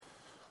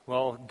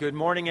Well, good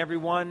morning,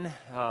 everyone.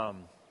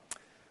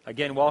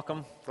 Again,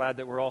 welcome. Glad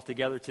that we're all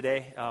together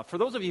today. For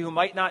those of you who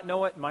might not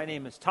know it, my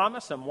name is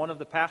Thomas. I'm one of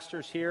the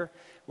pastors here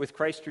with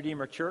Christ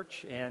Redeemer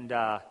Church, and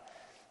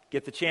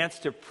get the chance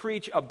to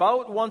preach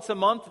about once a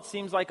month, it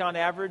seems like on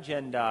average.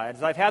 And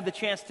as I've had the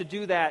chance to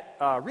do that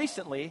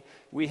recently,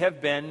 we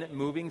have been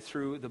moving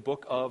through the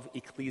book of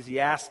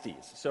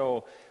Ecclesiastes.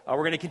 So we're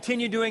going to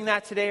continue doing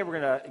that today.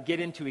 We're going to get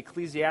into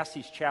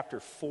Ecclesiastes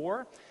chapter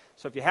 4.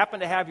 So if you happen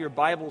to have your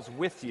Bibles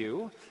with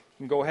you, you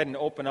can go ahead and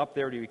open up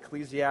there to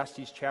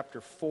Ecclesiastes chapter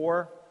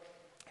 4.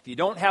 If you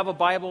don't have a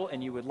Bible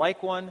and you would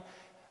like one,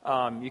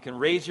 you can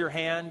raise your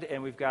hand,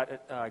 and we've got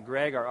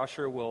Greg, our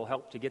usher, will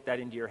help to get that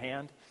into your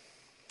hand.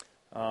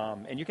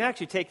 And you can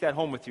actually take that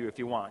home with you if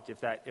you want,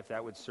 if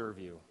that would serve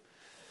you.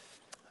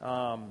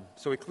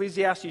 So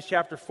Ecclesiastes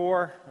chapter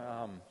 4,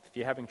 if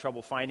you're having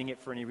trouble finding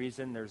it for any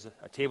reason, there's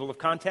a table of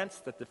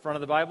contents at the front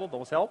of the Bible.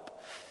 Those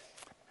help.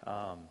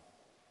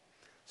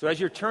 So as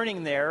you're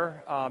turning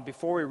there,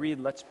 before we read,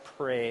 let's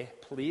pray,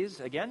 please,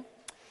 again.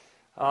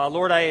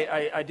 Lord,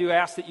 I do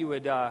ask that you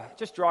would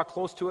just draw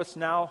close to us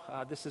now.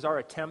 This is our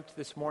attempt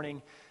this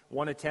morning,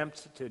 one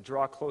attempt to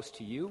draw close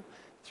to you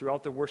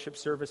throughout the worship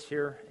service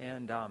here.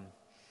 And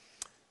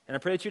I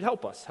pray that you'd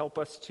help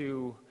us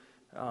to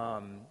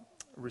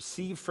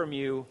receive from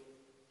you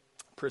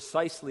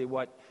precisely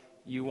what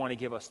you want to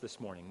give us this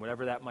morning,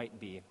 whatever that might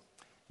be.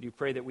 Do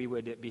pray that we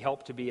would be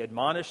helped to be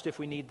admonished if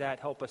we need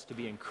that, help us to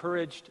be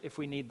encouraged if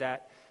we need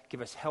that,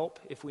 give us help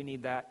if we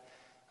need that.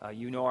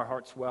 You know our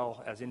hearts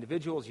well as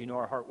individuals, you know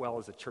our heart well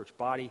as a church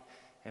body,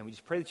 and we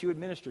just pray that you would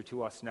minister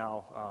to us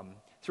now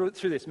through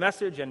this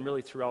message and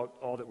really throughout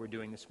all that we're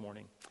doing this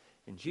morning.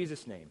 In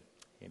Jesus' name,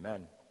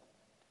 amen.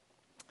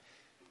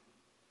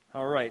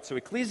 All right, so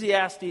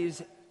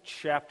Ecclesiastes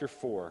chapter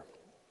 4.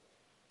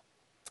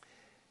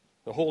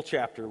 The whole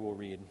chapter we'll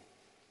read.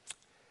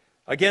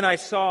 Again, I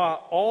saw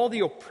all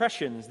the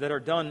oppressions that are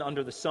done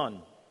under the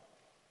sun.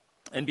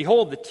 And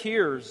behold, the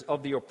tears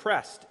of the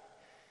oppressed,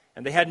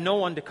 and they had no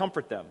one to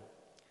comfort them.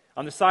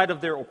 On the side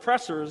of their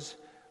oppressors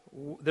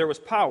there was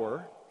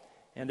power,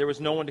 and there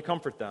was no one to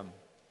comfort them.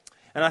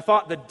 And I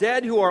thought, the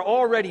dead who are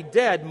already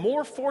dead,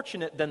 more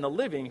fortunate than the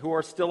living who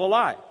are still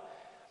alive.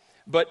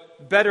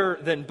 But better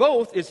than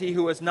both is he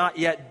who has not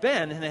yet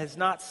been and has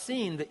not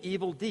seen the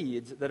evil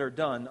deeds that are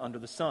done under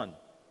the sun.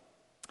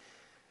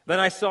 Then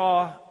I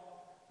saw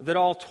that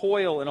all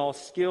toil and all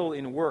skill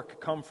in work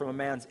come from a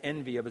man's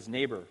envy of his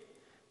neighbor.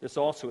 This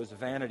also is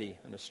vanity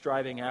and a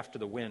striving after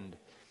the wind.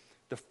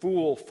 The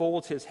fool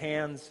folds his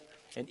hands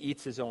and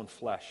eats his own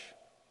flesh.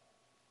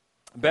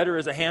 Better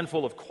is a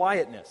handful of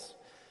quietness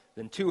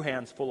than 2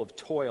 hands full of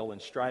toil and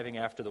striving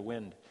after the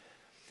wind.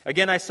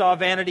 Again, I saw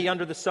vanity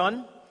under the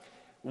sun.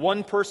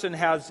 One person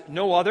has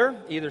no other,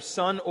 either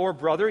son or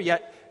brother,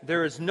 yet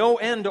there is no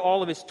end to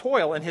all of his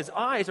toil, and his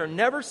eyes are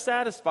never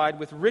satisfied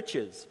with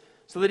riches,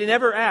 so that he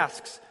never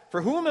asks,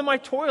 for whom am I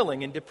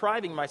toiling and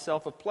depriving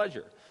myself of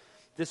pleasure?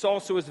 This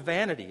also is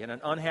vanity and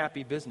an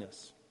unhappy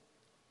business.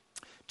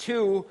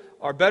 2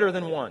 are better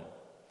than 1,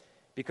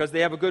 because they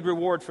have a good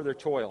reward for their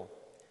toil.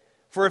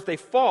 For if they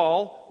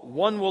fall,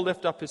 one will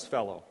lift up his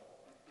fellow.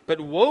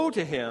 But woe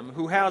to him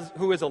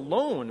who is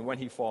alone when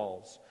he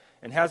falls,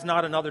 and has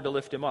not another to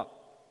lift him up.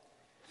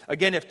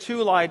 Again, if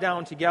 2 lie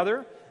down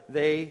together,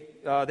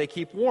 they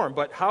keep warm.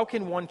 But how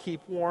can one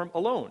keep warm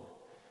alone?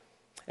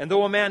 And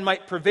though a man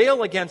might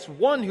prevail against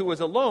one who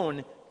is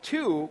alone,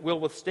 2 will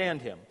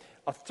withstand him.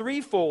 A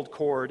 3-fold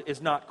cord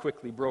is not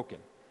quickly broken.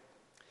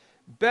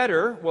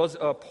 Better was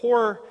a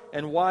poor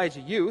and wise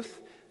youth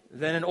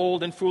than an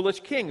old and foolish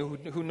king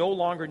who no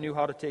longer knew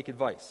how to take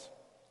advice.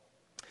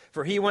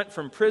 For he went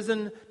from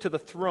prison to the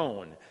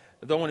throne,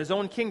 though in his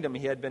own kingdom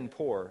he had been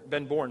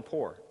born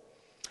poor.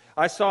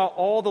 I saw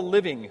all the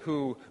living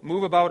who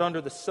move about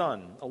under the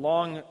sun,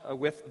 along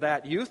with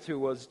that youth who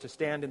was to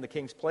stand in the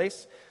king's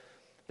place.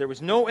 There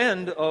was no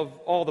end of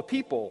all the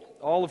people,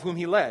 all of whom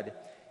he led.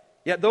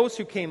 Yet those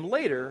who came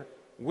later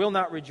will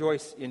not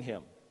rejoice in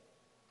him.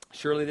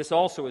 Surely this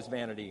also is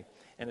vanity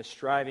and a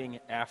striving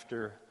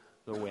after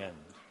the wind.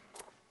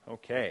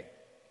 Okay.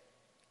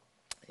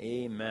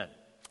 Amen.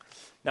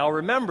 Now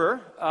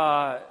remember,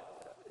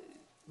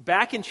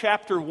 back in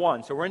chapter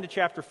 1, so we're into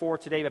chapter 4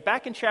 today, but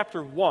back in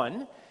chapter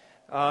 1,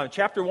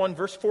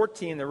 verse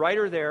 14, the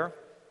writer there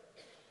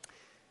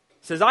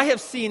says, I have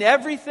seen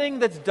everything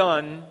that's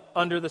done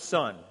under the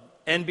sun,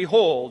 and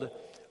behold,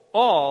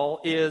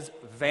 all is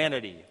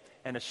vanity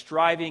and a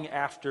striving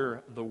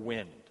after the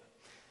wind.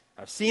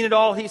 I've seen it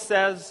all, he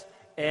says,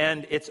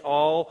 and it's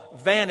all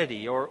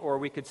vanity, or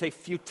we could say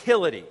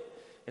futility.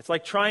 It's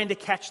like trying to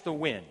catch the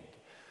wind.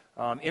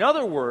 In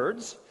other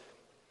words,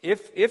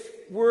 if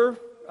we're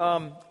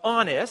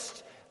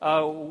honest,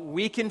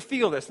 we can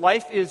feel this.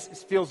 Life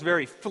feels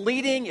very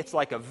fleeting. It's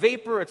like a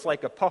vapor. It's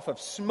like a puff of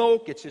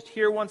smoke. It's just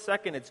here one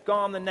second, it's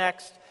gone the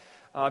next.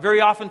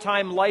 Very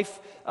oftentimes life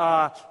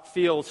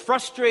feels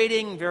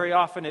frustrating. Very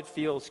often it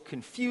feels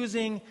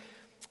confusing.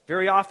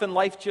 Very often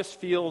life just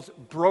feels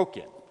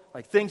broken.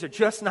 Like things are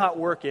just not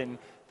working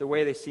the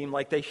way they seem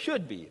like they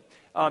should be.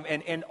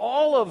 And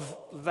all of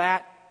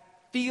that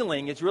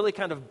feeling is really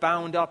kind of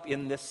bound up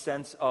in this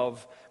sense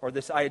of, or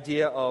this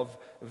idea of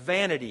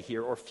vanity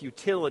here, or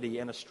futility,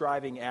 and a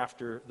striving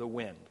after the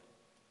wind.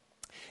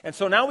 And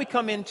so now we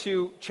come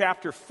into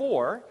chapter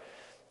 4,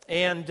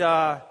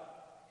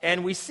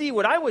 and we see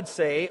what I would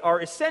say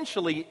are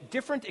essentially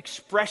different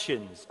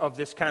expressions of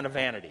this kind of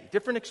vanity,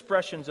 different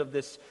expressions of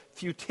this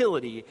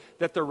futility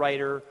that the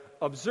writer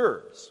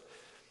observes.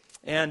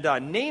 And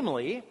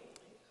namely,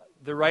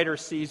 the writer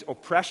sees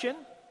oppression,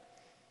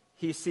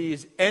 he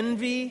sees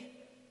envy,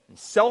 and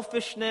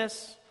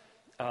selfishness,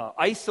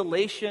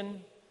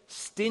 isolation,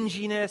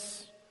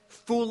 stinginess,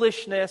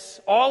 foolishness,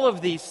 all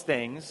of these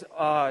things,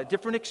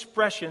 different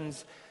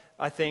expressions,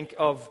 I think,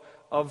 of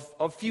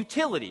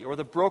futility or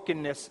the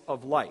brokenness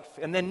of life.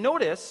 And then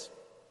notice,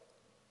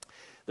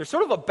 there's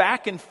sort of a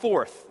back and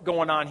forth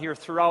going on here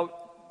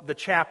throughout the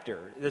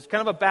chapter. There's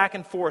kind of a back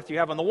and forth. You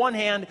have, on the one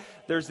hand,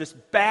 there's this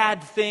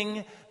bad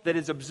thing that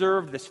is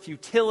observed, this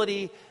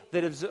futility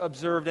that is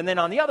observed. And then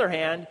on the other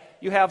hand,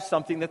 you have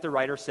something that the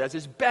writer says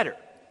is better.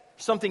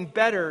 Something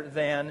better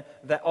than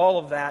all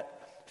of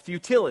that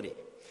futility.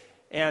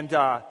 And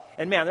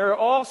man, there are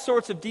all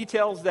sorts of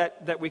details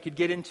that we could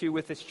get into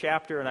with this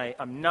chapter, and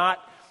I'm not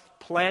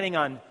planning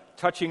on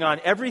touching on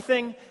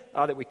everything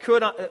that we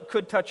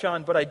could touch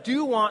on, but I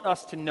do want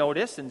us to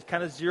notice and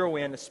kind of zero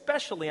in,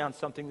 especially on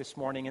something this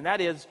morning, and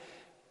that is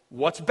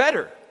what's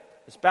better.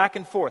 It's back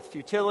and forth.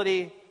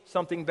 Futility,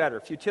 something better.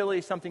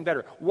 Futility, something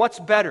better. What's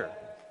better?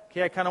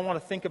 Okay, I kind of want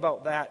to think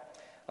about that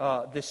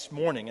this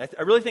morning.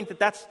 I really think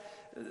that's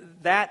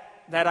that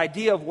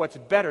idea of what's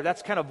better.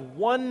 That's kind of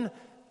one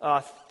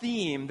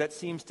theme that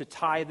seems to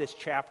tie this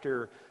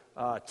chapter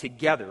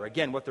together.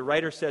 Again, what the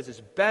writer says is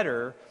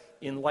better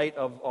in light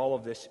of all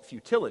of this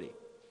futility.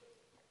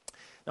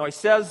 Now he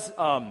says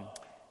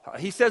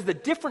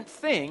that different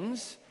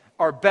things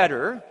are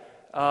better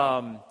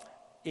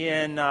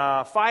in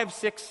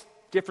 5-6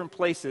 different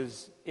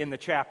places in the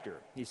chapter.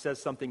 He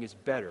says something is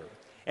better.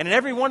 And in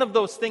every one of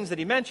those things that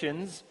he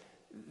mentions,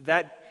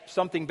 that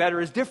something better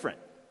is different.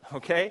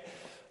 Okay?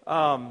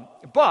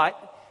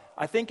 But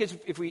I think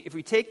if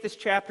we take this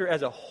chapter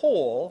as a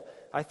whole,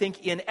 I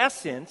think in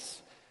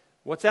essence,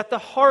 what's at the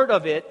heart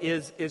of it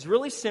is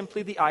really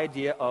simply the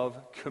idea of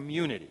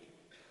community.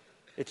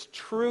 It's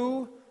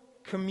true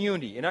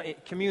community.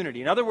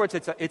 In other words,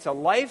 it's a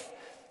life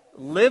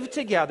lived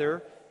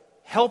together,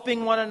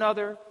 helping one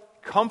another,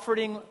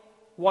 comforting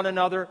one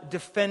another,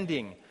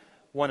 defending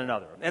one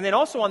another. And then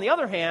also, on the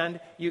other hand,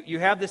 you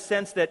have this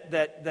sense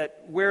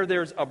that where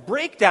there's a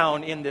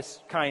breakdown in this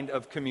kind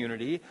of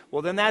community,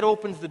 well, then that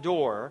opens the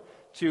door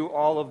to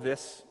all of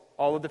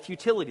the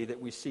futility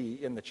that we see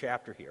in the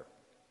chapter here.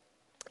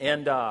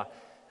 And I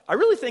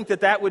really think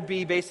that would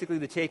be basically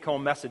the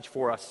take-home message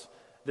for us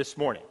this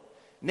morning.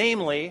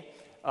 Namely,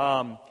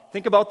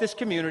 think about this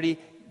community.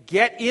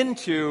 Get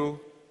into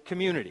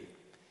community.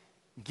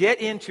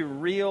 Get into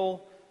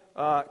real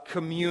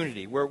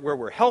community where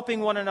we're helping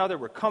one another,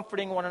 we're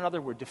comforting one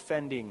another, we're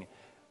defending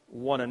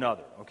one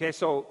another. Okay,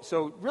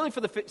 so really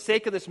for the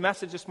sake of this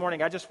message this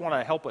morning, I just want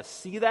to help us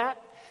see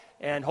that.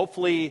 And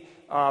hopefully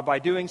by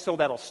doing so,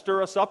 that'll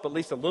stir us up at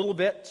least a little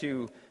bit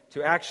to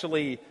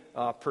actually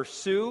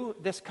pursue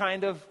this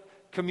kind of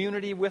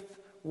community with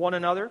one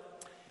another.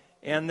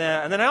 And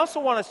then I also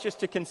want us just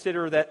to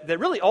consider that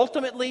really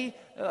ultimately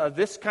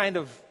this kind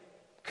of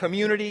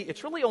community,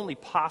 it's really only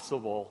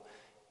possible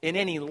in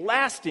any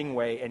lasting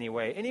way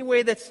anyway, any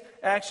way that's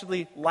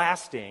actually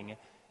lasting,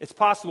 it's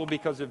possible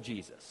because of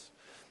Jesus.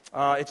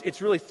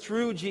 It's really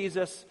through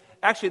Jesus,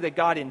 actually, that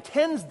God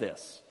intends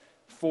this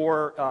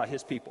for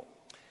his people.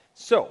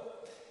 So,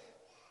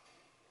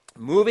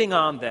 moving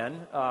on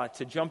then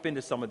to jump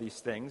into some of these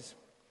things.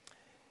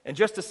 And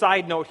just a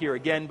side note here,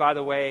 again, by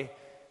the way,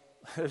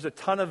 there's a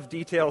ton of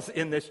details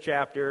in this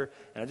chapter,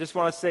 and I just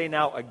want to say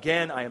now,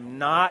 again, I am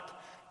not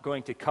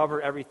going to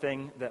cover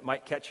everything that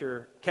might catch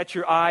your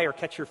eye or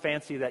catch your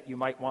fancy that you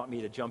might want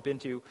me to jump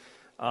into.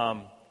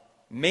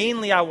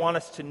 Mainly, I want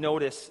us to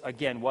notice,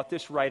 again, what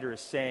this writer is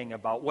saying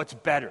about what's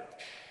better,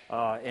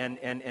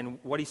 and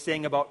what he's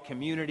saying about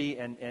community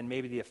and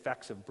maybe the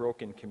effects of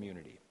broken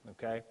community,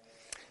 okay?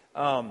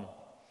 And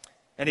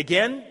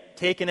again,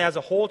 taken as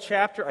a whole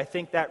chapter, I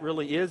think that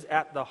really is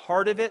at the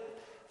heart of it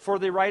for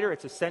the writer.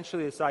 It's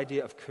essentially this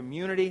idea of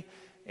community.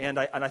 And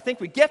I think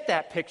we get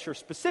that picture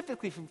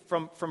specifically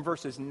from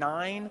verses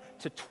 9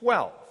 to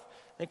 12.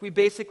 I think we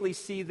basically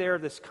see there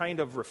this kind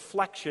of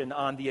reflection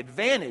on the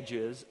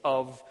advantages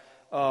of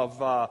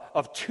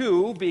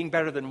two being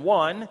better than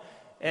one,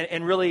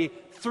 and really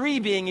three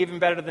being even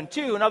better than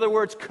two. In other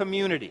words,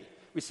 community.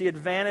 We see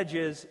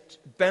advantages,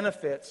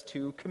 benefits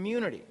to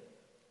community.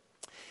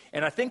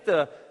 And I think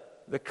the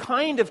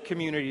kind of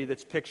community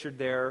that's pictured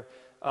there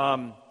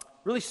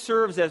really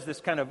serves as this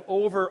kind of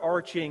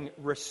overarching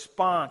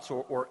response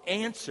or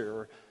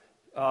answer,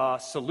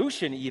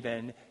 solution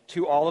even,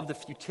 to all of the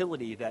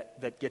futility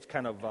that gets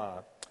kind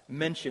of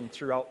mentioned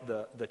throughout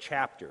the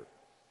chapter.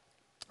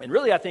 And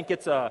really, I think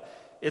it's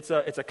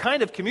a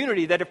kind of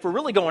community that if we're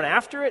really going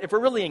after it, if we're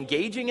really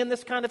engaging in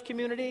this kind of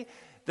community,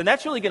 then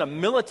that's really going to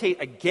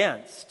militate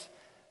against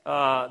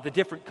the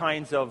different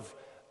kinds of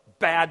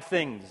bad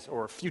things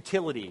or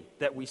futility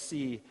that we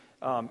see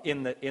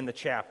in the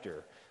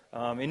chapter.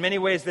 In many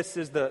ways, this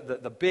is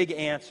the big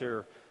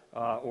answer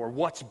or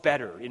what's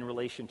better in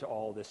relation to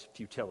all this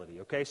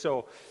futility. Okay,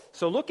 so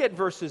look at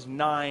verses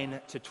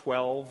 9 to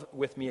 12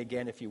 with me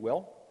again, if you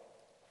will.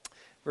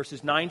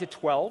 Verses 9 to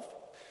 12.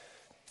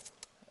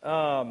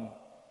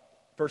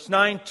 Verse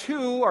 9,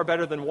 2 are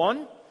better than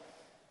 1,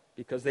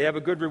 because they have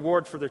a good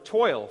reward for their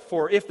toil.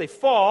 For if they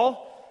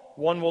fall,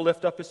 one will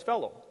lift up his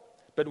fellow.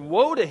 But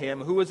woe to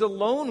him who is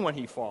alone when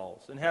he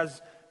falls, and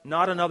has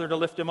not another to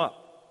lift him up.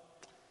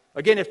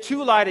 Again, if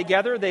two lie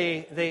together,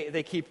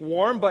 they keep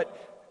warm, but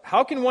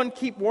how can one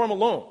keep warm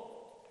alone?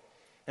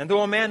 And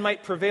though a man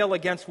might prevail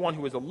against one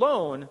who is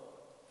alone,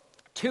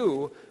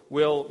 two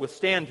will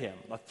withstand him.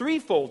 A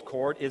threefold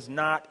cord is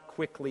not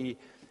quickly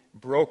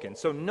broken.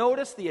 So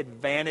notice the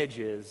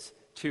advantages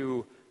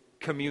to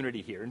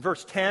community here. In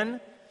verse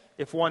 10,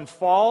 if one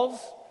falls,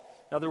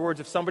 in other words,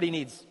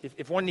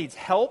 if one needs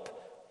help,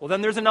 well,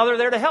 then there's another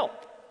there to help.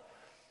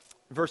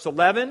 Verse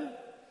 11,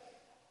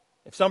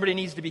 if somebody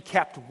needs to be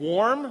kept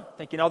warm, I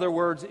think in other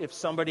words, if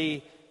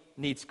somebody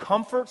needs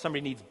comfort,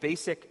 somebody needs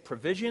basic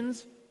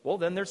provisions, well,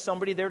 then there's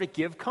somebody there to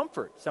give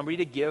comfort, somebody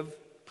to give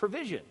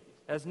provision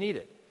as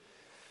needed.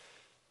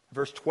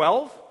 Verse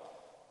 12,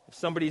 if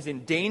somebody's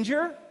in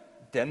danger,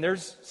 then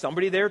there's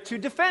somebody there to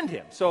defend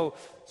him. So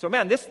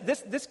man,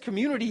 this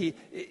community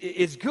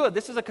is good.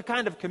 This is a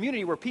kind of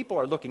community where people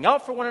are looking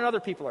out for one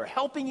another, people are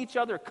helping each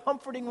other,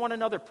 comforting one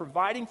another,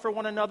 providing for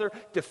one another,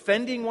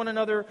 defending one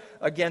another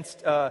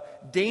against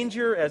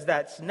danger as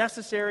that's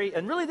necessary.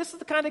 And really, this is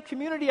the kind of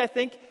community, I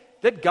think,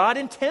 that God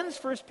intends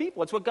for his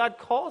people. It's what God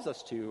calls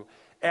us to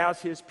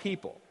as his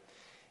people.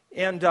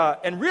 And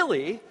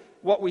really,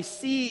 what we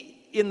see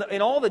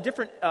in all the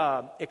different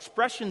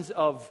expressions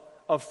of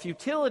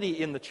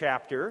futility in the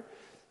chapter,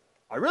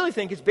 I really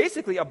think is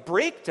basically a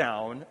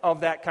breakdown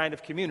of that kind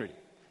of community.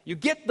 You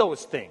get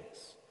those things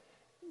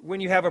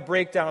when you have a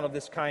breakdown of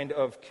this kind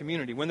of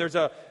community. When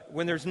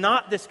there's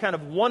not this kind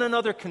of one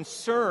another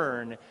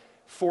concern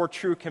for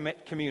true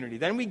community.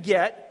 Then we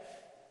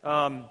get,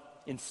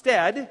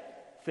 instead,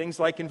 things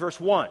like in verse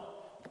 1.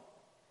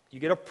 You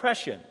get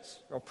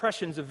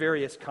oppressions of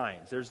various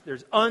kinds.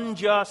 There's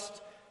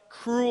unjust,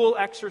 cruel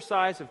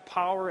exercise of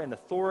power and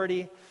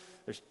authority.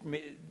 There's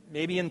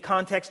maybe in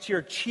context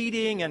here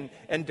cheating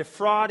and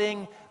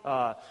defrauding,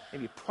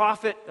 maybe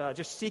profit,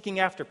 just seeking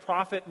after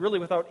profit, really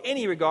without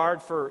any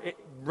regard for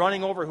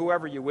running over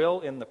whoever you will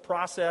in the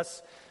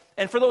process.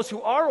 And for those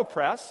who are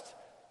oppressed,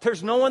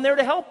 there's no one there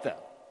to help them.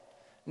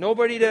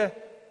 Nobody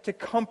to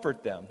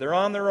comfort them. They're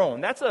on their own.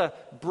 That's a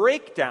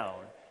breakdown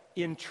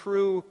in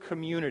true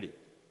community.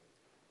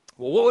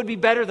 Well, what would be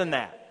better than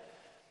that?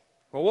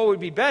 Well, what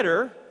would be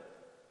better,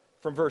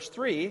 from verse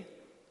 3,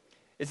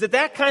 is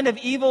that kind of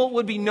evil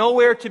would be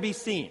nowhere to be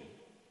seen.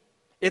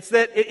 It's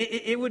that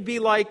it would be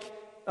like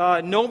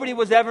nobody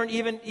was ever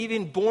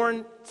even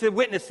born to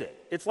witness it.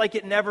 It's like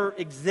it never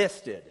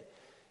existed.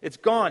 It's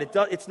gone.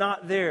 It's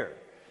not there.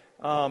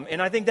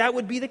 And I think that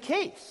would be the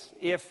case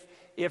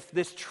if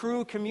this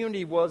true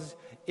community was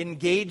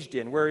engaged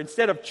in, where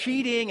instead of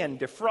cheating and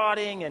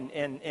defrauding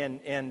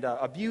and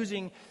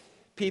abusing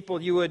people,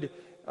 you would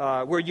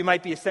where you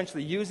might be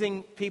essentially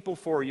using people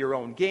for your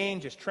own gain,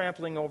 just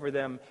trampling over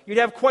them. You'd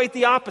have quite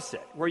the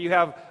opposite, where you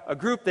have a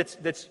group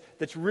that's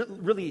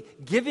really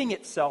giving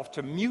itself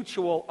to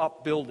mutual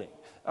upbuilding,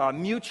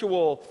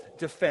 mutual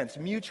defense,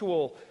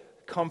 mutual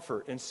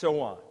comfort, and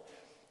so on.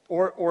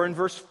 Or in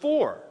verse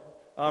 4,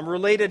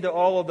 related to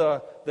all of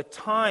the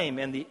time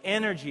and the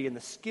energy and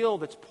the skill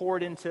that's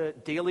poured into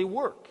daily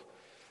work.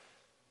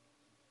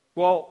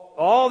 Well,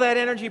 all that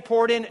energy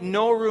poured in,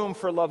 no room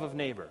for love of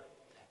neighbor.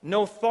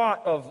 No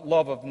thought of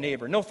love of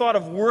neighbor. No thought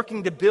of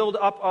working to build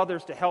up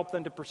others to help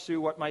them to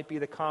pursue what might be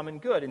the common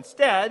good.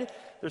 Instead,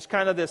 there's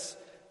kind of this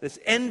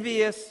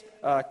envious,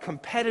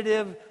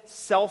 competitive,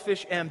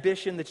 selfish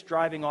ambition that's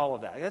driving all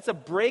of that. That's a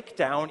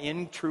breakdown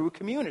in true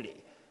community.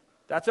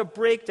 That's a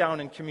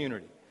breakdown in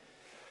community.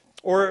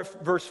 Or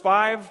verse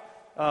 5,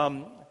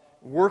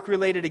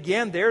 work-related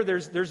again,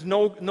 there's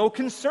no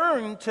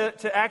concern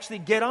to actually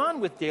get on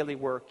with daily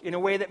work in a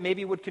way that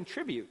maybe would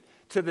contribute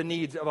to the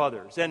needs of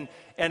others. And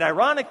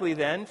ironically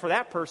then, for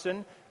that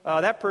person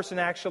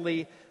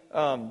actually,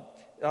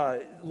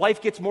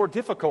 life gets more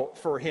difficult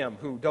for him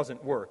who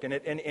doesn't work. And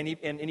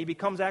he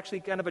becomes actually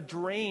kind of a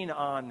drain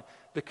on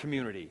the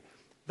community.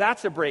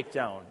 That's a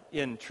breakdown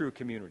in true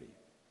community.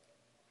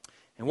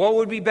 And what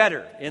would be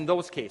better in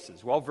those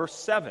cases? Well, verse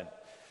 7.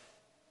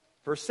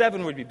 Verse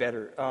 7 would be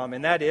better,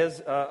 and that is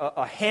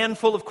a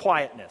handful of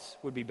quietness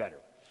would be better.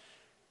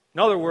 In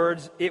other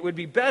words, it would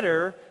be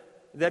better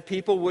that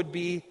people would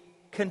be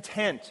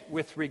content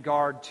with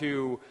regard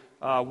to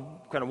kind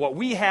of what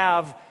we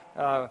have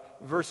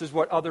versus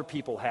what other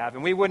people have.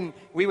 And we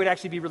would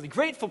actually be really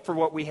grateful for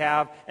what we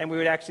have, and we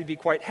would actually be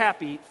quite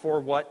happy for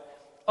what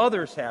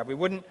others have. We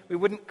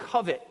wouldn't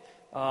covet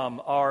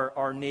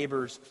our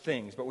neighbors'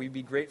 things, but we'd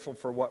be grateful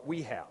for what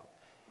we have.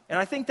 And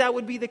I think that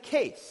would be the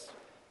case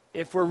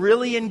if we're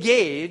really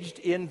engaged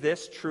in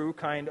this true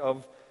kind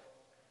of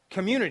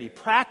community,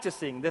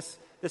 practicing this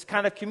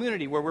kind of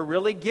community where we're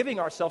really giving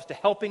ourselves to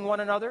helping one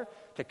another,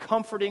 to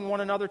comforting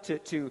one another,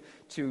 to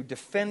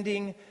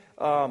defending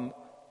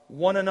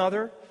one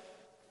another.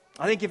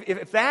 I think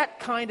if that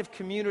kind of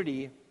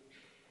community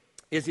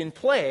is in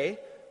play,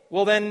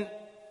 well then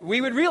we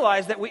would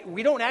realize that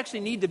we don't actually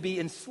need to be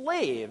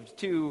enslaved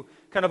to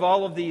kind of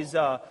all of these,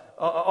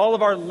 all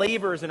of our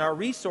labors and our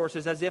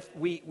resources as if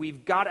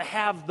we've got to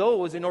have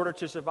those in order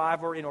to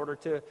survive or in order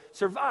to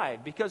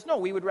survive. Because no,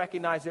 we would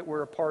recognize that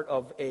we're a part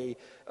of a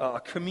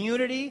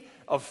community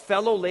of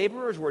fellow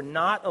laborers. We're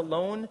not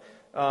alone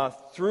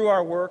through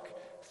our work,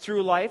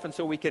 through life, and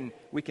so we can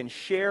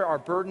share our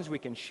burdens, we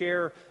can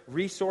share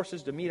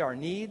resources to meet our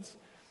needs.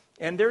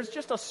 And there's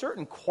just a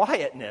certain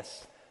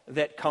quietness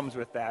that comes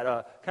with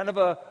that, kind of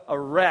a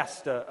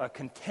rest, a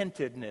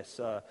contentedness,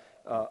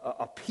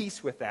 a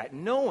peace with that,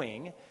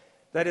 knowing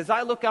that as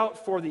I look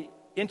out for the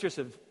interests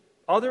of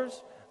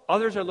others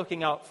are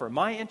looking out for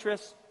my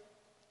interests,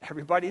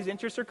 everybody's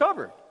interests are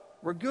covered.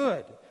 We're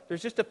good.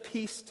 There's just a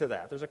peace to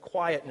that. There's a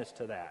quietness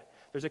to that.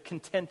 There's a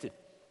contentedness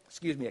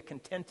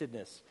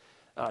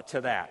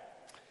to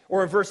that.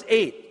 Or in verse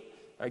 8,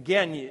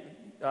 again,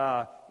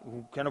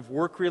 kind of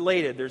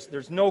work-related.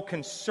 There's no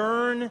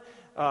concern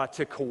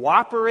to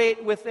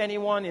cooperate with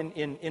anyone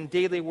in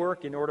daily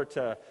work in order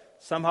to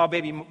somehow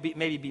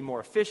maybe be more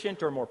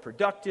efficient or more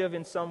productive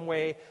in some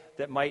way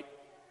that might,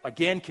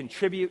 again,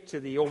 contribute to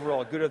the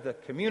overall good of the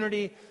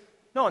community.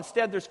 No,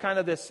 instead there's kind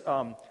of this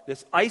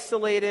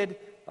isolated,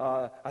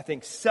 I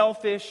think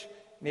selfish,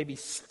 maybe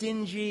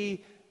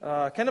stingy,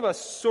 kind of a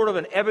sort of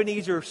an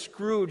Ebenezer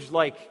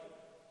Scrooge-like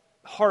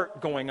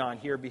heart going on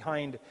here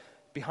behind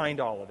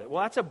all of it.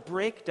 Well, that's a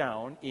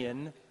breakdown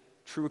in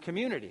true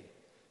community.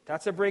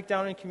 That's a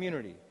breakdown in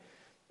community.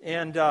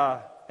 And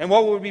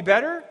what would be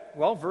better?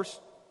 Well,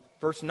 verse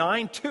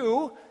 9,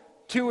 two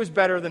is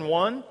better than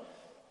one.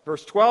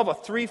 Verse 12, a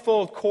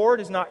threefold cord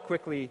is not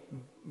quickly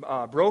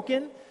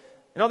broken.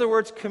 In other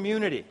words,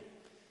 community.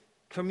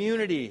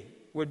 Community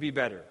would be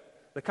better.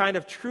 The kind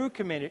of true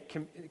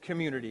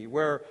community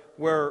where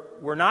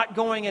we're not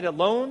going it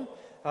alone.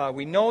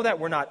 We know that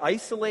we're not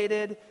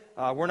isolated.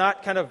 We're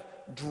not kind of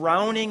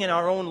drowning in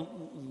our own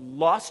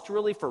lust,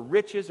 really, for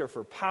riches or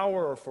for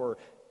power or for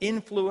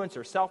influence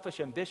or selfish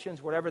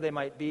ambitions, whatever they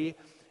might be.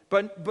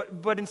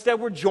 But instead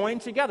we're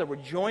joined together. We're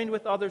joined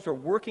with others. We're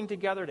working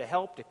together to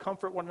help, to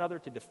comfort one another,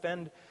 to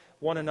defend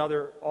one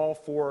another, all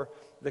for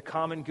the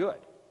common good.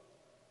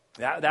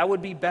 That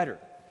would be better.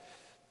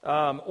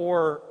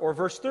 Or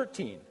verse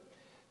 13.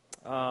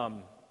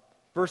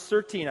 Verse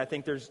 13, I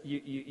think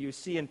you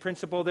see in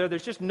principle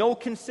there's just no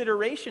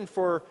consideration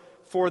for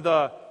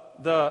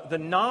the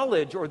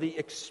knowledge or the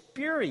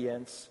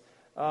experience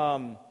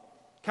kind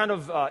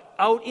of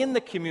out in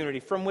the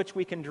community from which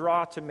we can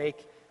draw to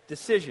make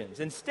decisions.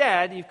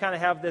 Instead, you kind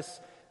of have this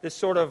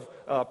sort of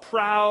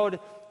proud,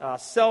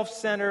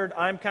 self-centered,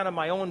 I'm kind of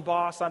my own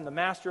boss, I'm the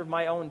master of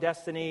my own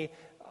destiny,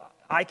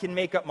 I can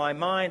make up my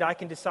mind, I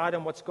can decide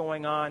on what's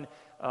going on.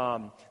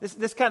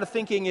 This kind of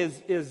thinking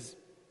is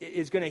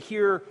going to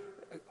hear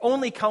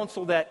only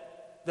counsel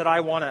that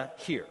I want to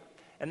hear.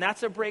 And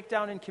that's a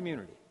breakdown in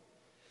community.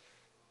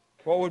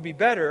 What would be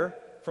better,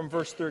 from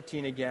verse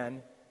 13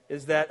 again,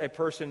 is that a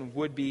person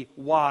would be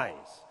wise.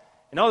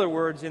 In other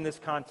words, in this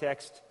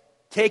context,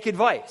 take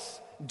advice.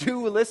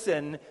 Do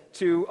listen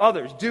to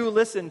others. Do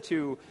listen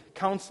to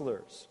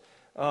counselors.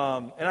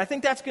 And I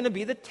think that's going to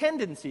be the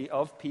tendency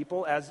of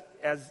people as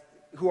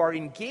who are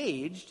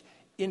engaged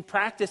in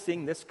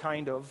practicing this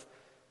kind of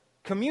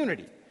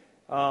community.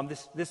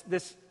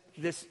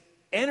 This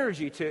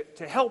energy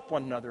to help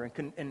one another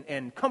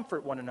and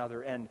comfort one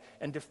another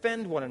and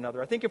defend one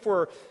another. I think if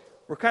we're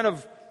kind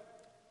of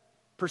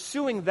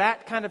pursuing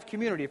that kind of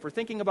community, if we're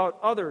thinking about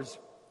others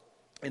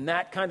in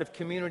that kind of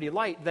community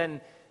light, then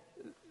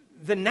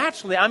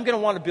naturally I'm going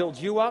to want to build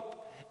you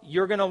up,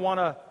 you're going to want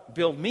to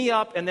build me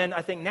up, and then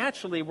I think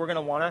naturally we're going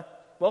to want to,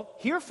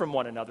 hear from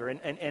one another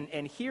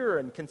and hear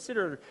and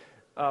consider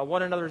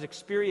one another's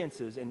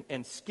experiences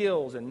and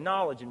skills and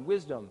knowledge and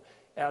wisdom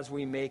as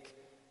we make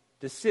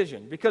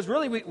decision. Because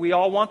really we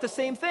all want the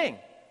same thing.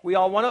 We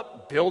all want to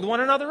build one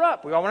another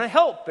up. We all want to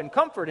help and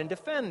comfort and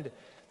defend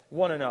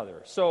one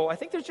another. So I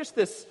think there's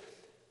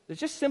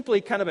just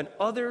simply kind of an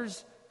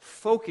others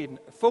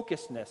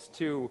focusedness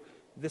to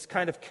this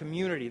kind of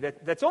community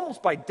that's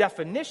almost by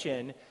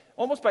definition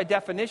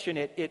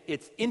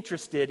it's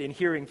interested in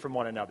hearing from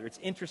one another. It's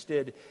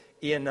interested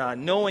in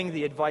knowing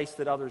the advice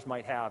that others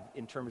might have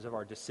in terms of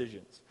our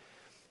decisions.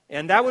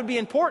 And that would be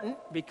important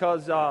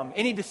because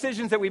any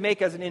decisions that we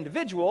make as an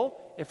individual,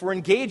 if we're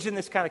engaged in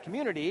this kind of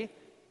community,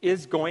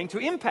 is going to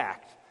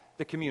impact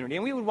the community.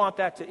 And we would want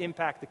that to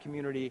impact the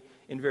community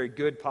in very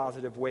good,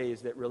 positive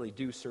ways that really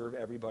do serve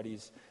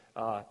everybody's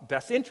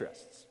best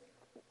interests.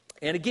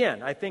 And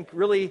again, I think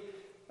really,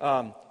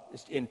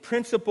 in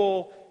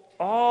principle,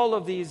 all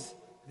of these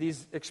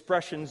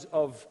expressions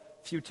of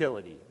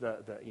futility,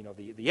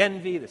 the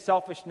envy, the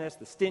selfishness,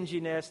 the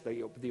stinginess,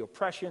 the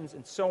oppressions,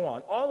 and so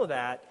on, all of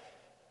that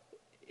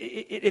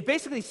it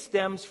basically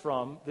stems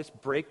from this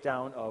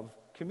breakdown of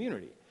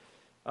community.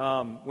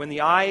 When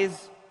the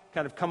eyes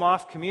kind of come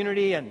off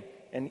community and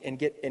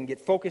get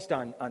focused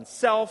on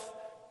self,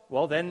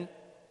 well, then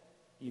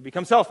you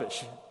become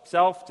selfish.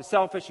 Self to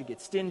selfish, you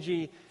get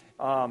stingy,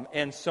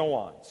 and so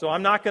on. So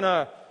I'm not going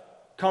to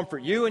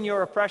comfort you in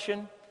your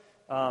oppression.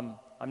 I'm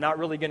not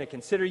really going to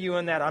consider you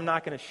in that. I'm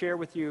not going to share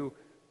with you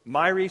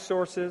my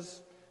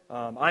resources.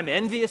 I'm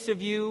envious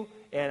of you,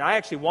 and I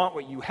actually want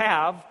what you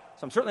have,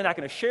 so I'm certainly not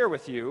going to share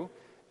with you.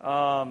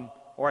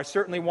 Or I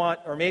certainly want,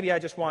 or maybe I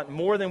just want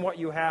more than what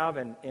you have,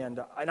 and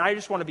I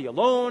just want to be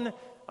alone.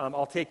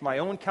 I'll take my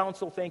own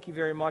counsel, thank you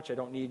very much. I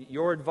don't need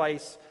your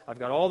advice. I've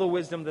got all the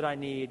wisdom that I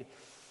need.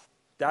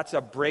 That's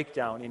a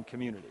breakdown in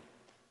community.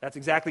 That's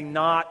exactly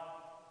not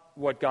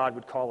what God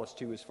would call us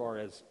to as far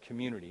as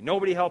community.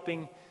 Nobody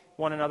helping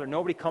one another,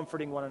 nobody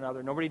comforting one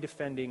another, nobody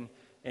defending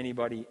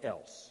anybody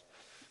else.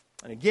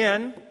 And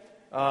again,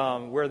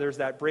 where there's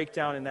that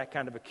breakdown in that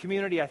kind of a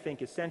community, I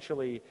think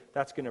essentially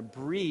that's going to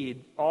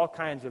breed all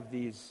kinds of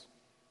these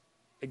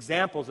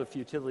examples of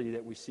futility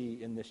that we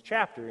see in this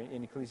chapter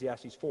in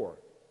Ecclesiastes 4.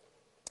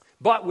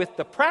 But with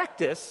the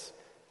practice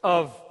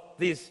of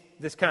this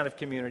kind of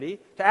community,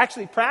 to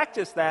actually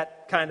practice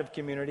that kind of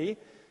community,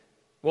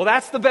 well,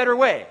 that's the better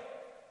way.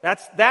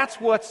 That's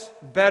what's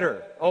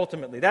better,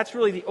 ultimately. That's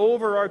really the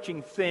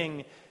overarching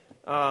thing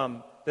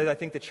that I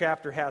think the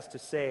chapter has to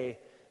say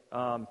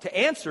to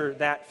answer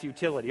that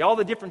futility. All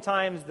the different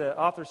times the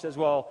author says,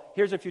 well,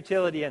 here's a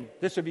futility and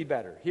this would be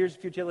better. Here's a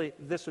futility,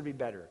 this would be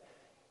better.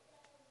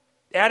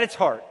 At its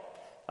heart,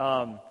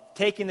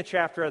 taking the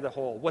chapter as a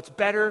whole, what's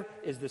better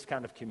is this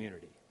kind of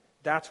community.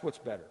 That's what's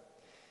better.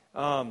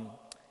 And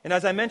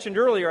as I mentioned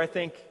earlier, I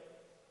think,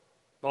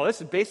 well,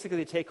 this is basically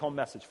the take-home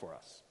message for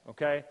us,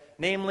 okay?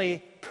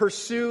 Namely,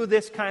 pursue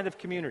this kind of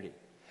community.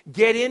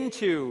 Get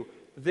into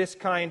this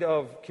kind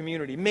of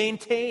community.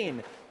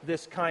 Maintain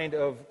this kind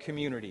of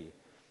community.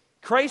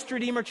 Christ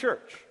Redeemer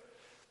Church,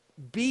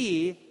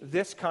 be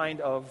this kind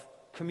of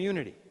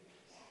community.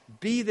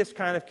 Be this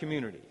kind of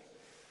community.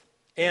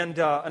 And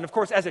of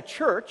course, as a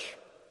church,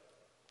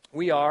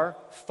 we are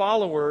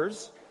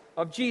followers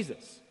of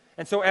Jesus.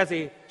 And so as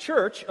a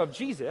church of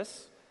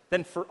Jesus,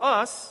 then for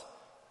us,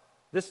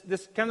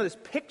 this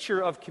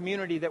picture of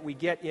community that we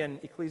get in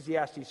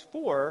Ecclesiastes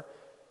 4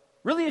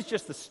 really is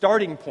just the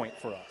starting point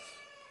for us.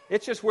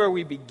 It's just where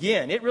we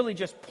begin. It really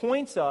just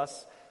points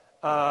us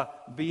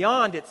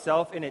beyond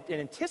itself, and it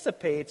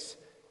anticipates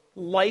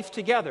life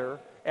together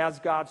as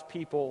God's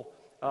people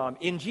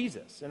in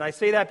Jesus. And I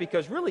say that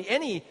because really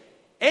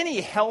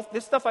any health,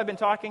 this stuff I've been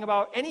talking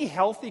about, any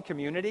healthy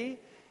community,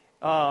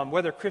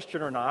 whether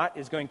Christian or not,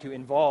 is going to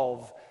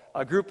involve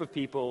a group of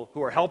people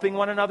who are helping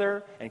one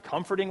another and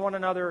comforting one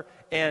another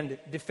and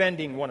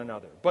defending one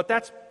another. But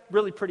that's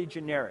really pretty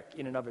generic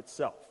in and of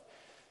itself.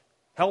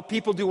 Help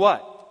people do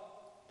what?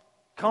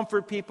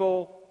 Comfort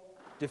people,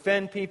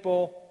 defend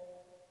people,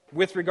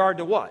 with regard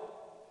to what?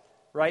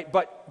 Right?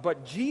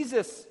 But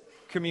Jesus'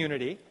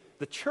 community,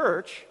 the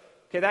church,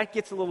 okay, that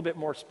gets a little bit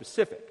more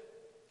specific.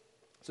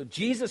 So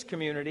Jesus'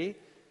 community,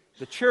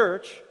 the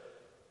church,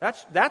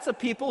 that's a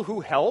people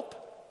who help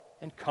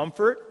and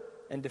comfort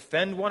and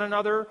defend one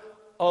another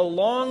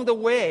along the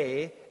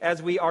way as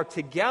we are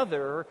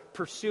together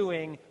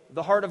pursuing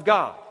the heart of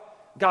God.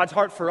 God's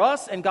heart for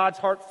us and God's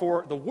heart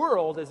for the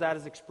world as that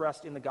is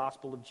expressed in the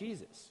gospel of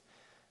Jesus.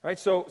 Right?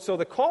 So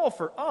the call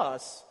for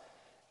us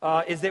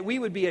is that we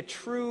would be a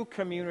true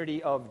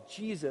community of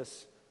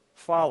Jesus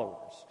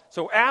followers.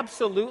 So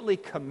absolutely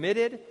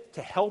committed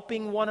to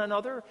helping one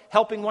another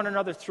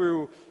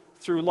through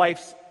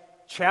life's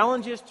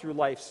challenges, through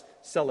life's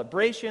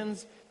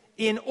celebrations,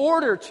 in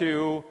order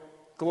to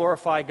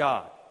glorify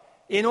God,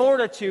 in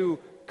order to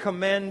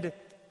commend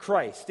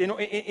Christ,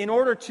 in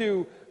order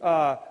to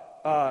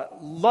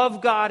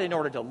love God, in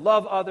order to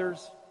love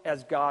others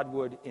as God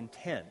would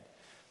intend.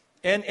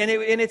 And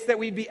it's that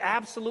we'd be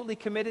absolutely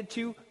committed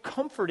to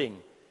comforting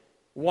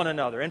one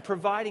another and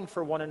providing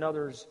for one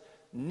another's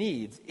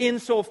needs,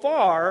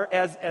 insofar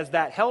as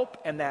that help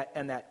and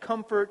that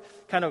comfort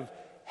kind of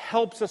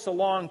helps us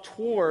along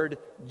toward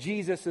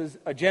Jesus'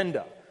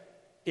 agenda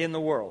in the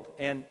world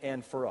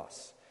and for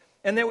us.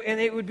 And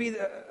it would be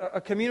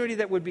a community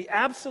that would be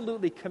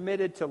absolutely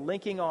committed to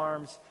linking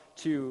arms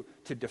to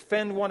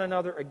defend one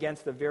another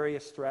against the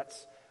various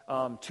threats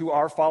to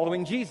our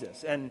following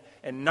Jesus. And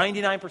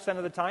 99%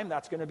 of the time,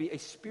 that's going to be a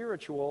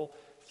spiritual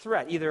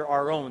threat, either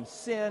our own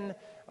sin,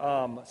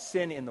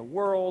 sin in the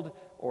world,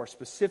 or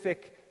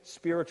specific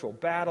spiritual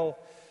battle,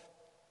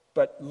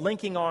 but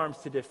linking arms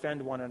to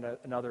defend one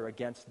another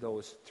against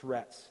those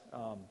threats,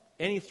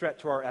 any threat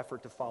to our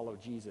effort to follow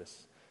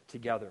Jesus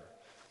together.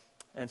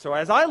 And so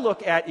as I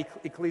look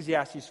at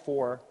Ecclesiastes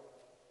 4,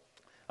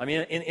 I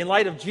mean, in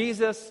light of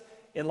Jesus,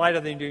 in light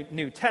of the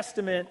New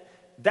Testament,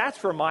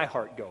 that's where my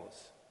heart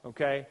goes,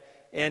 okay?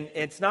 And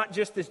it's not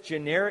just this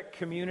generic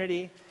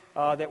community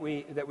that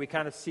we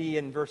kind of see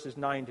in verses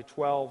 9 to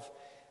 12,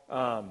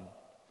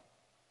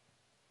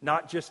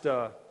 not just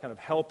a kind of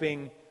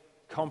helping,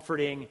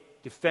 comforting,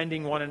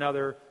 defending one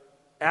another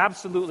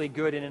absolutely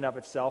good in and of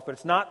itself, but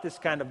it's not this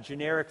kind of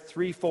generic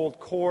threefold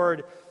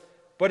cord,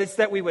 but it's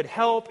that we would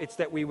help, it's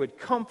that we would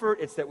comfort,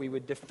 it's that we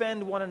would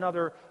defend one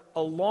another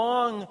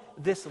along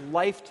this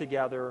life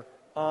together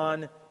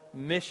on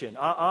mission,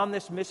 on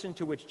this mission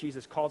to which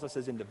Jesus calls us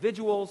as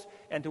individuals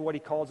and to what he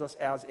calls us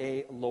as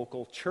a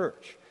local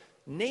church.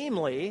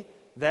 Namely,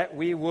 that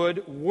we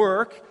would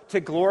work to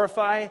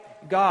glorify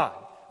God.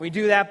 We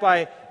do that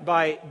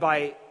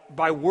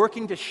by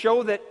working to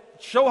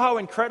show how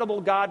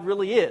incredible God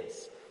really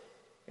is.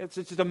 It's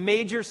just a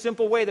major,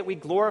 simple way that we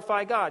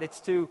glorify God. It's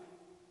to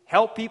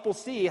help people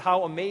see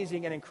how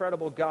amazing and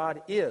incredible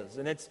God is.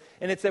 And it's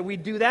that we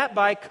do that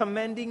by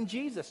commending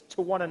Jesus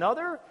to one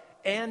another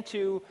and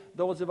to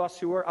those of us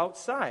who are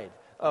outside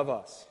of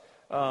us.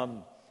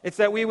 It's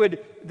that we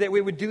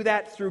would do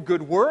that through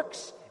good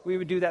works. We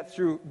would do that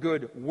through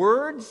good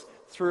words,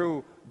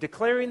 through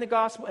declaring the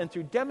gospel, and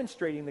through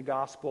demonstrating the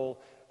gospel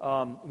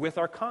with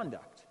our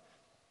conduct.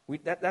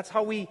 That's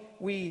how we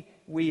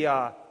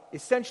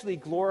essentially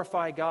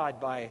glorify God,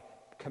 by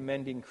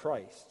commending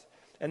Christ.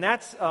 And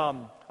that's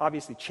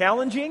obviously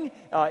challenging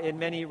in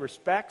many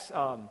respects.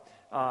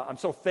 I'm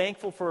so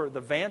thankful for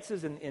the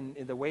Vances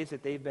in the ways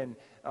that they've been,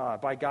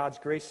 by God's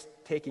grace,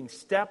 taking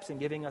steps and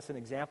giving us an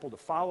example to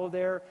follow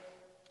there.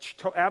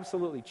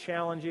 Absolutely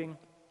challenging.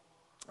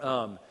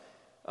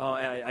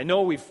 I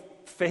know we've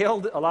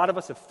failed. A lot of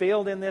us have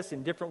failed in this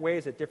in different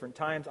ways at different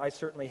times. I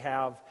certainly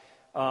have.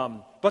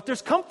 But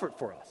there's comfort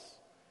for us.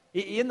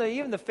 Even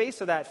in the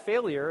face of that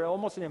failure,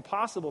 almost an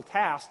impossible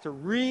task to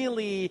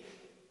really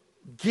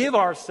give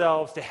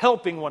ourselves to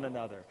helping one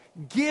another,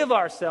 give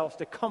ourselves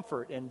to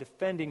comfort and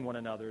defending one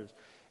another.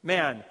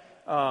 Man,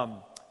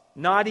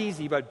 not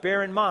easy, but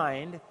bear in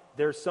mind,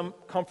 there's some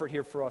comfort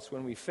here for us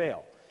when we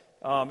fail.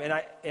 And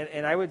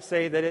I would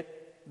say that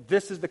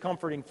this is the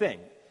comforting thing.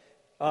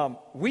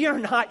 We are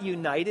not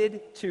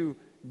united to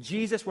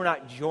Jesus. We're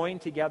not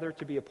joined together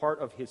to be a part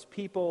of his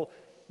people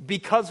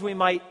because we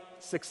might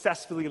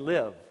successfully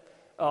live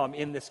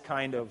in this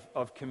kind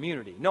of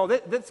community. No,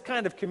 this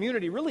kind of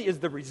community really is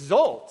the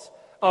result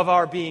of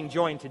our being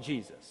joined to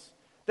Jesus.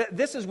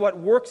 This is what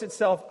works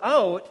itself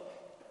out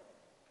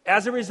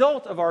as a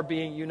result of our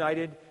being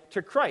united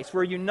to Christ.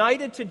 We're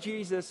united to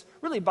Jesus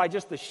really by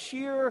just the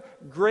sheer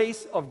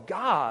grace of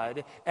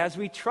God as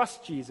we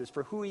trust Jesus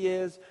for who he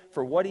is,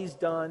 for what he's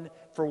done,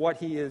 for what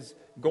he is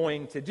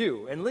going to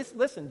do. And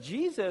listen,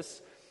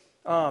 Jesus,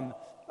 when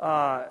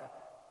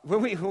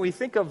we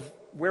think of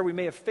where we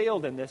may have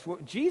failed in this,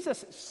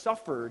 Jesus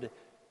suffered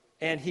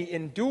and he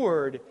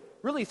endured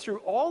really through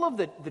all of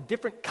the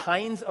different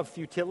kinds of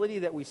futility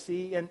that we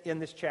see in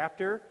this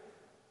chapter.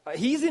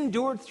 He's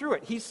endured through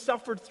it. He's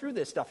suffered through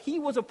this stuff. He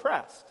was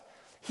oppressed.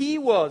 He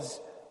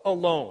was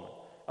alone.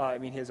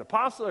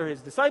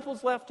 His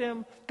disciples left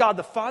him. God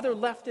the Father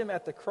left him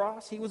at the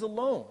cross. He was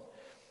alone.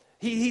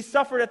 He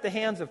suffered at the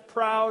hands of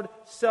proud,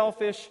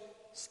 selfish,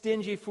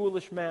 stingy,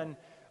 foolish men,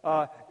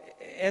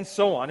 and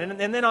so on.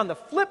 And then on the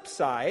flip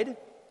side,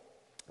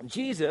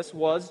 Jesus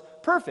was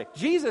perfect.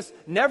 Jesus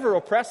never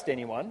oppressed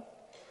anyone.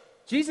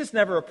 Jesus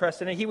never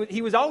oppressed anyone.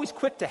 He was always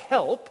quick to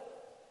help.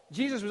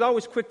 Jesus was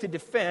always quick to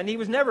defend. He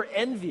was never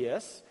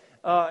envious,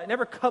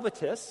 never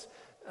covetous,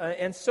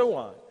 and so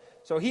on.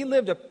 So he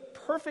lived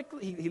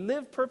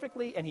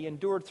perfectly, and he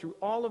endured through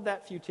all of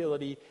that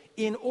futility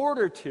in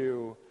order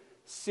to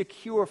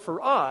secure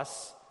for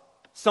us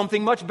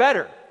something much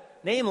better,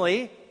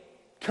 namely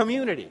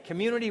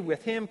community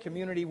with him,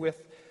 community with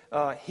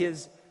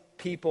his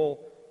people,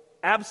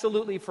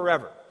 absolutely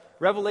forever.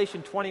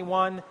 Revelation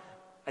 21,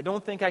 I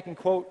don't think I can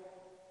quote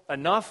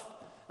enough.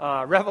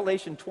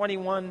 Revelation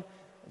 21,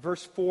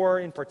 verse 4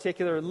 in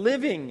particular,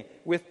 living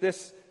with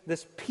this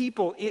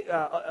people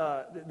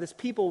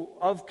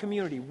of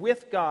community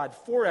with God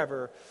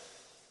forever.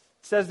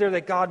 It says there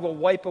that God will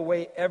wipe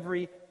away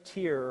every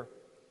tear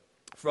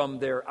from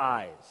their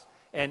eyes,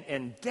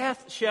 and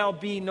death shall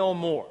be no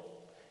more.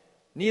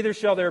 Neither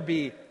shall there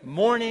be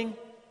mourning,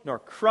 nor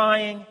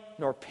crying,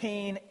 nor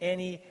pain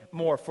any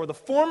more. For the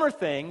former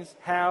things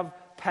have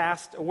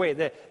passed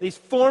away. These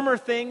former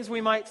things,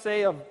 we might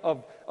say,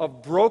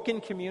 of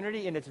broken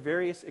community in its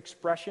various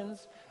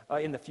expressions,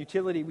 in the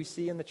futility we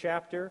see in the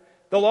chapter,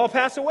 they'll all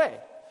pass away.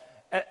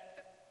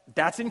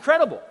 That's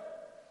incredible.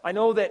 I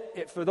know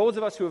that for those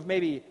of us who have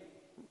maybe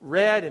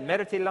read and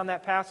meditated on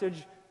that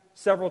passage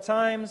several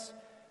times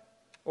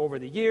over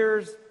the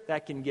years,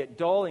 that can get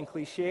dull and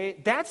cliche.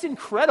 That's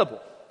incredible.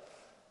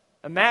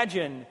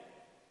 Imagine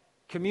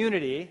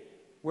community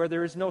where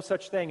there is no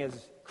such thing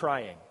as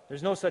crying.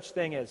 There's no such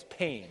thing as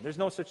pain. There's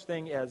no such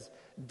thing as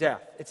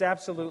death. It's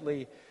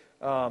absolutely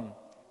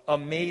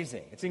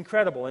amazing. It's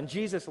incredible. And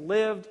Jesus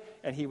lived,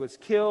 and he was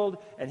killed,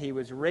 and he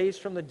was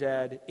raised from the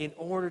dead in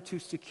order to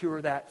secure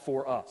that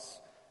for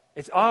us.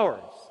 It's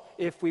ours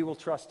if we will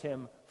trust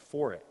him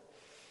for it.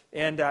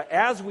 And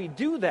as we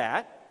do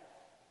that,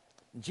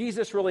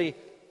 Jesus really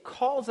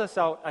calls us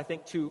out, I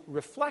think, to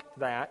reflect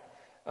that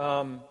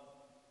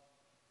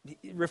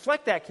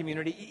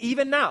community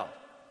even now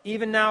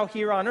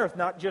here on earth,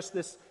 not just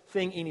this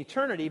thing in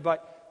eternity,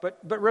 but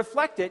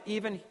reflect it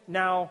even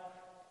now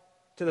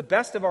to the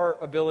best of our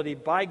ability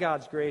by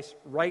God's grace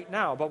right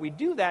now. But we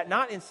do that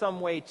not in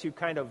some way to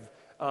kind of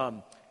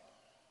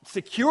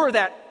secure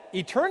that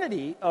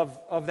eternity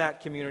of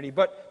that community,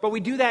 but we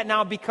do that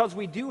now because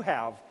we do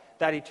have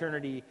that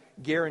eternity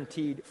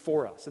guaranteed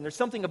for us. And there's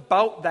something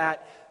about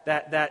that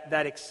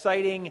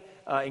exciting,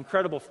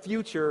 incredible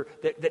future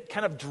that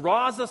kind of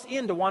draws us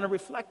in to want to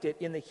reflect it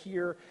in the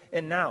here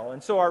and now.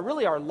 And so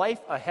our life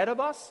ahead of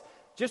us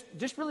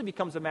just really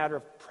becomes a matter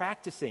of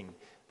practicing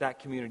that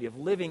community, of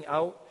living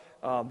out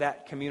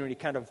that community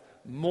kind of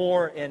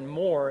more and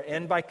more,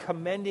 and by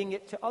commending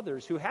it to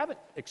others who haven't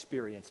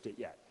experienced it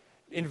yet.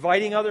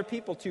 Inviting other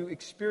people to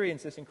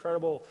experience this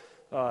incredible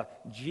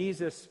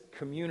Jesus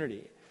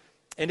community.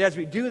 And as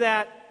we do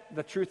that,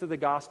 the truth of the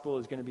gospel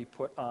is going to be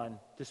put on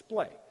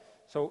display.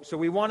 So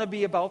we want to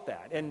be about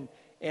that. And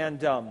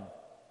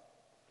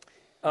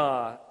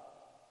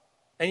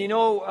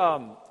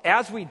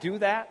as we do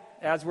that,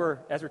 as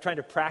we're trying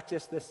to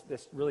practice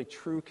this really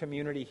true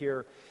community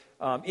here,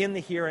 in the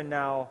here and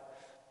now,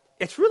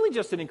 it's really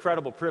just an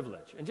incredible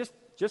privilege. And just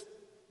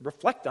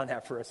reflect on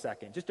that for a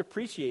second. Just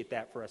appreciate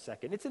that for a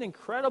second. It's an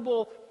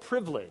incredible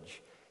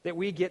privilege that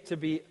we get to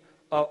be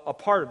a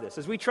part of this.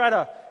 As we try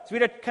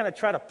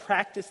to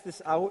practice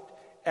this out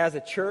as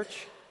a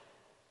church,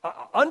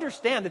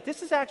 understand that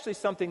this is actually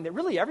something that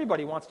really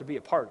everybody wants to be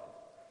a part of.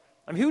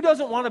 I mean, who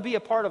doesn't want to be a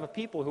part of a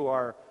people who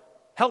are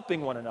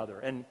helping one another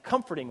and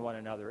comforting one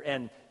another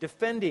and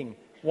defending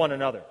one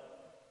another?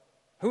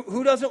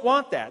 Who doesn't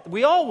want that?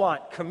 We all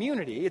want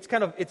community.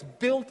 It's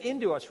built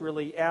into us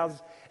really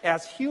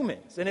as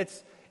humans. And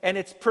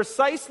it's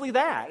precisely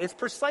that. It's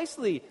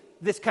precisely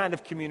this kind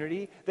of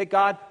community that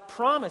God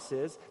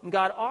promises and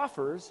God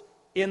offers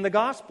in the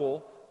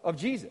gospel of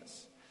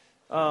Jesus.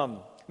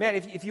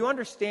 If you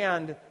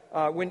understand,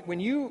 when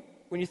you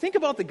think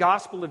about the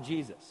gospel of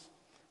Jesus,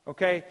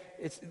 okay,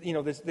 it's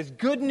this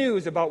good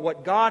news about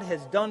what God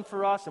has done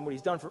for us and what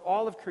He's done for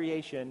all of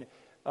creation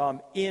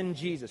in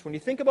Jesus. When you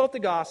think about the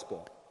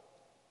gospel,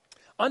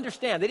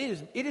 understand that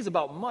it is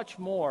about much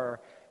more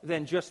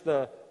than just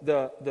the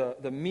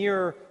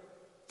mere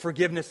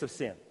forgiveness of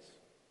sins.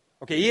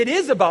 Okay, it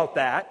is about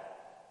that.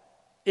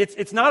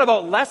 It's not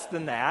about less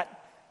than that.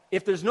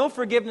 If there's no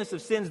forgiveness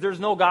of sins, there's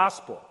no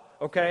gospel.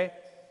 Okay?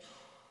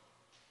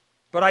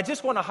 But I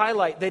just want to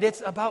highlight that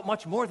it's about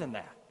much more than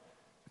that.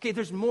 Okay,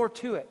 there's more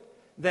to it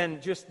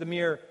than just the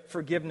mere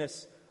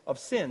forgiveness of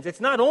sins. It's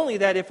not only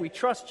that if we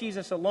trust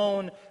Jesus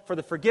alone for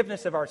the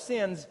forgiveness of our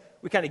sins,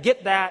 we kind of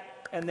get that,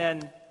 and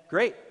then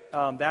great,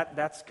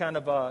 that's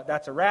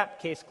a wrap,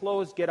 case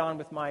closed, get on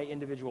with my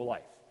individual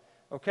life.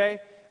 Okay?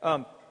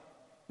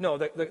 No,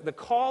 the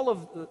call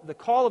of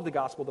the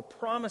gospel, the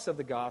promise of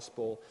the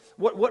gospel,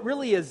 what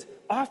really is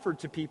offered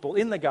to people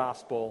in the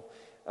gospel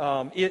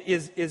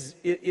is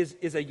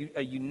a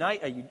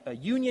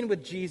union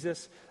with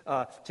Jesus,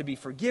 to be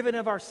forgiven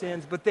of our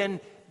sins, but then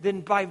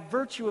by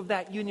virtue of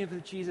that union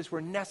with Jesus,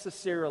 we're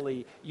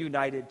necessarily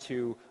united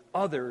to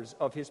others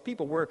of His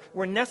people.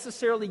 We're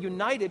necessarily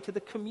united to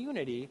the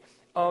community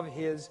of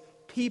His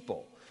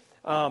people.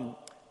 So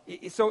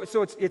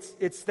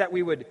it's that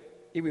we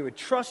would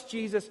trust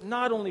Jesus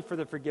not only for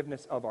the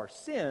forgiveness of our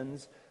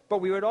sins, but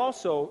we would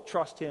also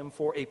trust Him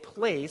for a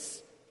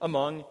place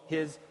among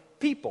His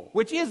people,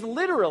 which is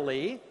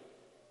literally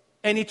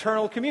an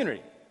eternal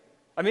community.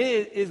 I mean,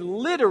 it is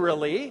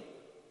literally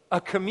a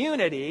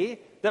community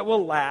that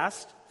will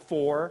last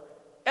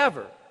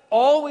forever.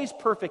 Always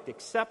perfect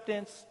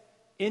acceptance,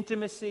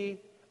 intimacy,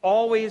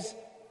 always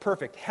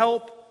perfect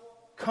help,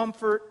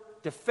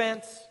 comfort,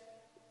 defense,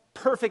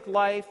 perfect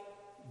life,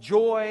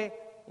 joy,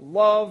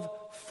 love,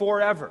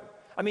 forever.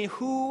 I mean,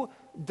 who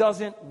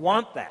doesn't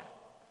want that?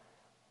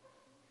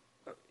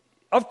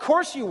 Of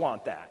course you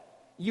want that.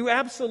 You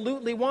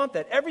absolutely want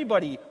that.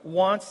 Everybody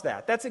wants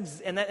that. That's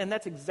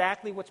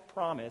exactly what's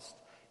promised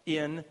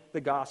in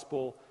the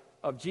gospel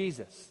of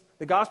Jesus.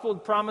 The gospel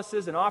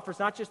promises and offers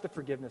not just the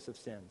forgiveness of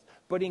sins,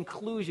 but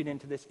inclusion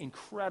into this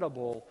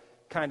incredible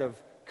kind of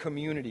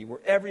community where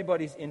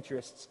everybody's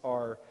interests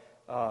are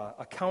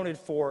accounted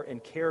for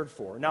and cared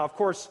for. Now, of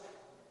course,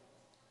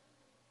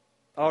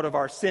 out of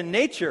our sin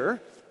nature,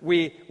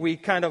 we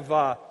kind of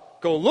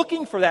go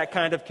looking for that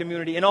kind of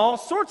community in all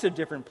sorts of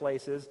different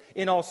places,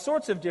 in all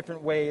sorts of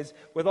different ways,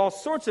 with all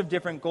sorts of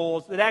different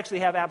goals that actually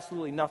have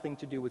absolutely nothing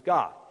to do with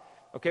God.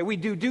 Okay, we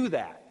do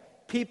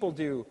that. People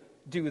do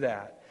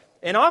that.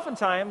 And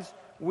oftentimes,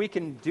 we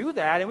can do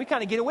that, and we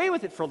kind of get away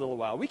with it for a little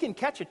while. We can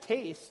catch a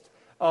taste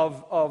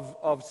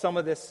of some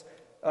of this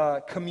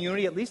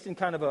community, at least in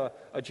kind of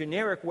a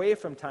generic way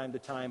from time to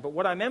time. But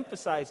what I'm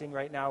emphasizing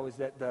right now is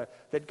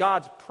that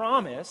God's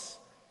promise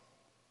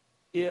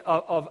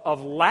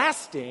of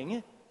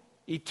lasting,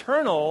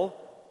 eternal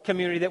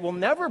community that will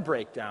never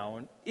break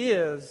down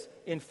is,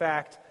 in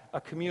fact, a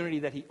community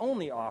that He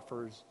only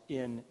offers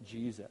in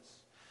Jesus.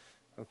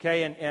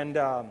 Okay, and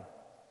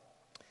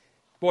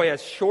boy,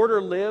 as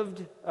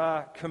shorter-lived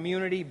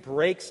community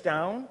breaks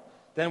down,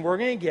 then we're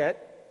going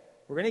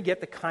to get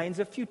the kinds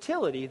of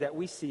futility that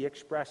we see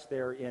expressed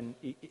there in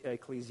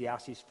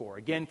Ecclesiastes 4.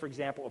 Again, for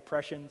example,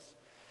 oppressions,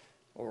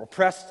 or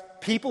oppressed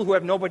people who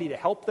have nobody to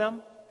help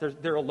them.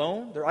 They're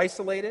alone. They're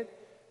isolated.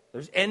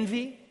 There's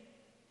envy.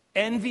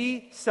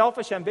 Envy,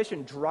 selfish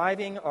ambition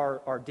driving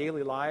our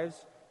daily lives,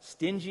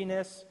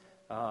 stinginess,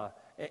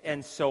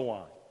 and so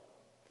on.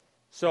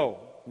 So,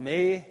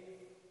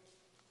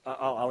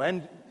 I'll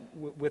end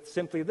with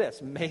simply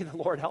this. May the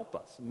Lord help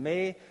us.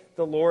 May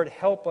the Lord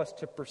help us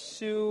to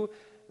pursue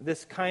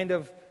this kind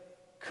of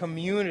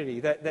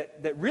community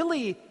that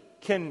really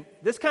can,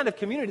 this kind of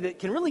community that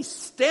can really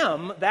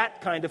stem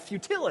that kind of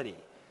futility.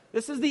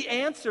 This is the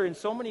answer in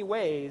so many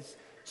ways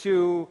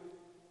to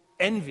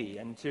envy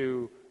and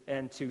to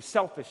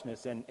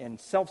selfishness and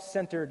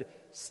self-centered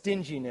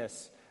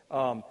stinginess,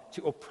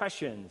 to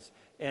oppressions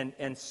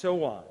and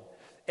so on.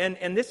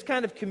 And this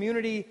kind of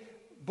community,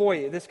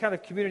 this kind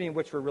of community in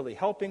which we're really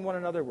helping one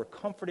another, we're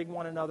comforting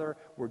one another,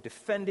 we're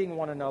defending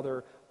one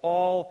another,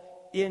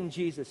 all in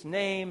Jesus'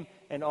 name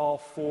and all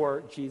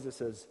for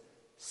Jesus'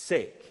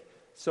 sake.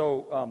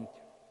 So,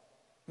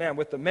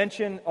 with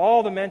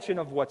all the mention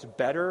of what's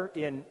better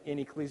in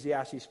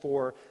Ecclesiastes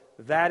 4,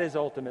 that is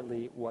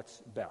ultimately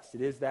what's best.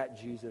 It is that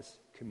Jesus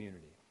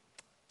community.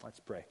 Let's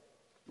pray.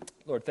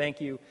 Lord,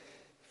 thank you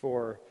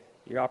for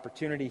your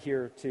opportunity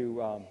here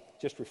to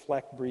just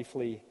reflect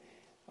briefly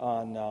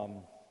on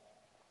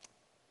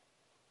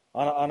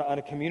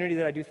a community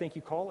that I do think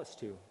you call us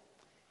to.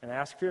 And I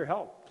ask for your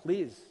help.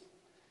 Please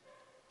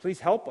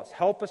help us.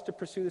 Help us to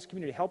pursue this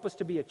community. Help us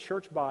to be a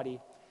church body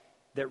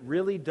that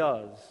really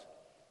does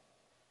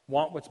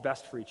want what's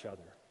best for each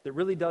other, that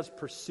really does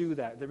pursue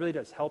that really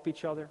does help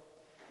each other,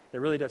 that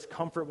really does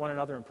comfort one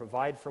another and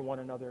provide for one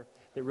another,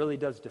 that really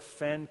does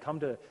come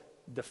to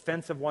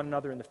defense of one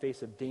another in the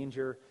face of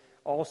danger,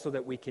 also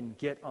that we can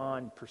get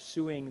on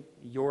pursuing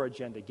your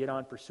agenda, get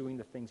on pursuing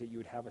the things that you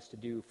would have us to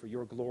do for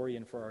your glory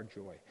and for our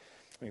joy.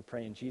 We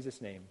pray in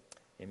Jesus' name,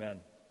 amen.